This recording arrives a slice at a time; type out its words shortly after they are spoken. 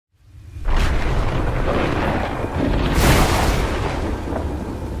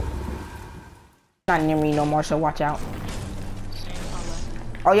Not near me no more, so watch out.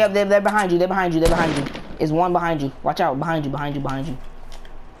 Oh yeah, they're behind you. They're behind you. They're behind you. It's one behind you. Watch out. Behind you. Behind you. Behind you.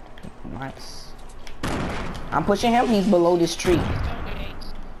 Nice. I'm pushing him. He's below this tree.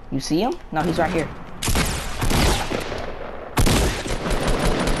 You see him? No, he's right here.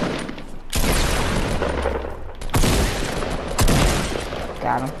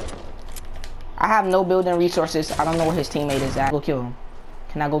 Got him. I have no building resources. I don't know where his teammate is at. Go kill him.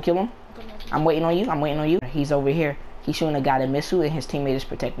 Can I go kill him? I'm waiting on you. I'm waiting on you. He's over here. He's shooting a guy a missile and his teammate is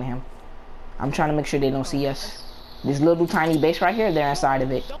protecting him. I'm trying to make sure they don't see us. This little tiny base right here, they're inside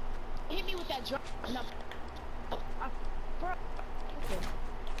of it. Hit me with that drop. No. Okay.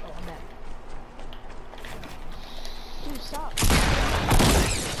 Oh, I'm back. Dude, stop.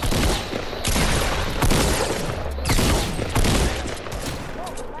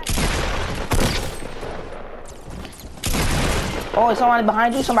 Oh, is somebody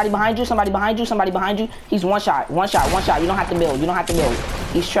behind you? Somebody behind you? Somebody behind you? Somebody behind you? He's one shot. One shot. One shot. You don't have to build. You don't have to build.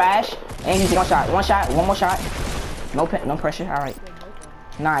 He's trash. And he's one shot. One shot. One more shot. No pressure. All right.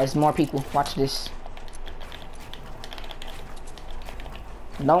 Nice. More people. Watch this.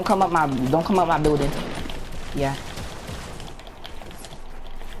 Don't come up my building. Yeah.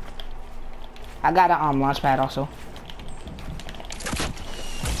 I got a launch pad also.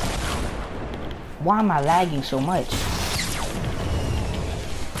 Why am I lagging so much?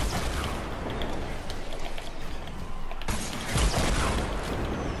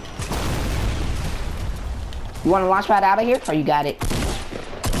 You want to launch pad out of here? Or you got it?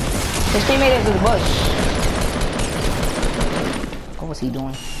 His teammate is in the bush. Oh, what's he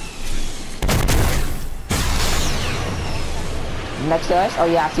doing? Next to us? Oh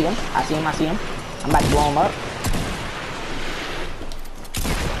yeah, I see him. I see him. I see him. I'm about to blow him up.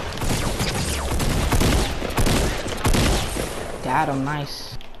 Got him.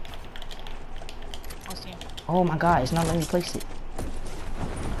 Nice. Oh my god, it's not letting me place it.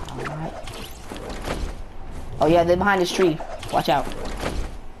 Alright. Oh yeah, they're behind this tree. Watch out.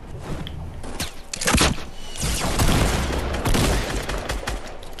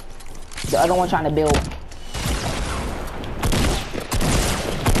 The other one trying to build.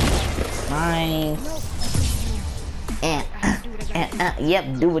 Nice.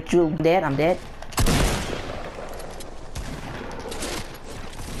 Yep, do what you dead. I'm dead.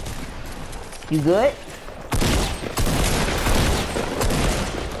 You good?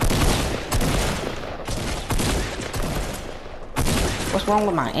 What's wrong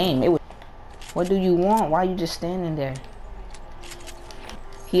with my aim? What do you want? Why are you just standing there?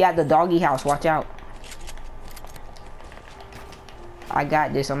 He at the doggy house. Watch out. I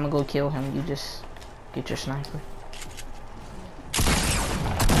got this. I'm gonna go kill him. You just get your sniper.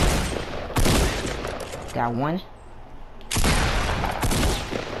 Got one.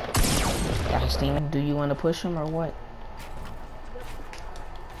 Got his team. Do you want to push him or what?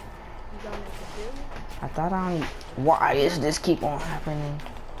 I thought I don't. Why does this keep on happening?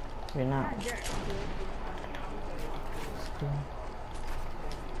 You're not.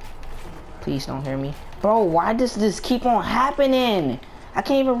 Please don't hear me. Bro, why does this keep on happening? I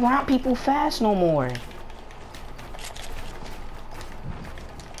can't even round people fast no more.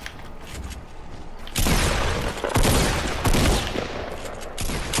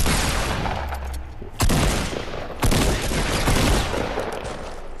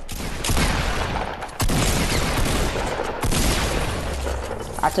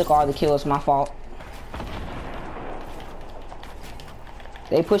 I took all the kills, my fault.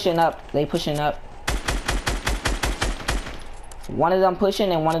 They pushing up. They pushing up. One of them pushing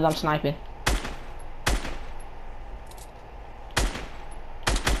and one of them sniping.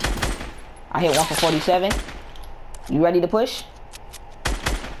 I hit one for 47. You ready to push?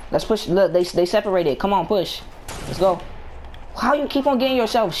 Let's push. Look, they separated. Come on, push. Let's go. How you keep on getting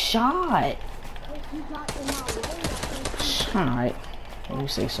yourself shot? Alright. You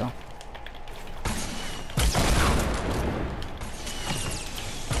say so.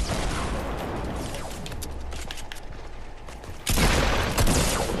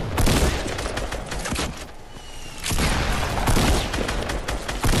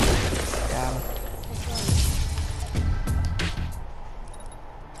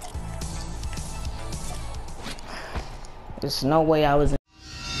 There's no way I was in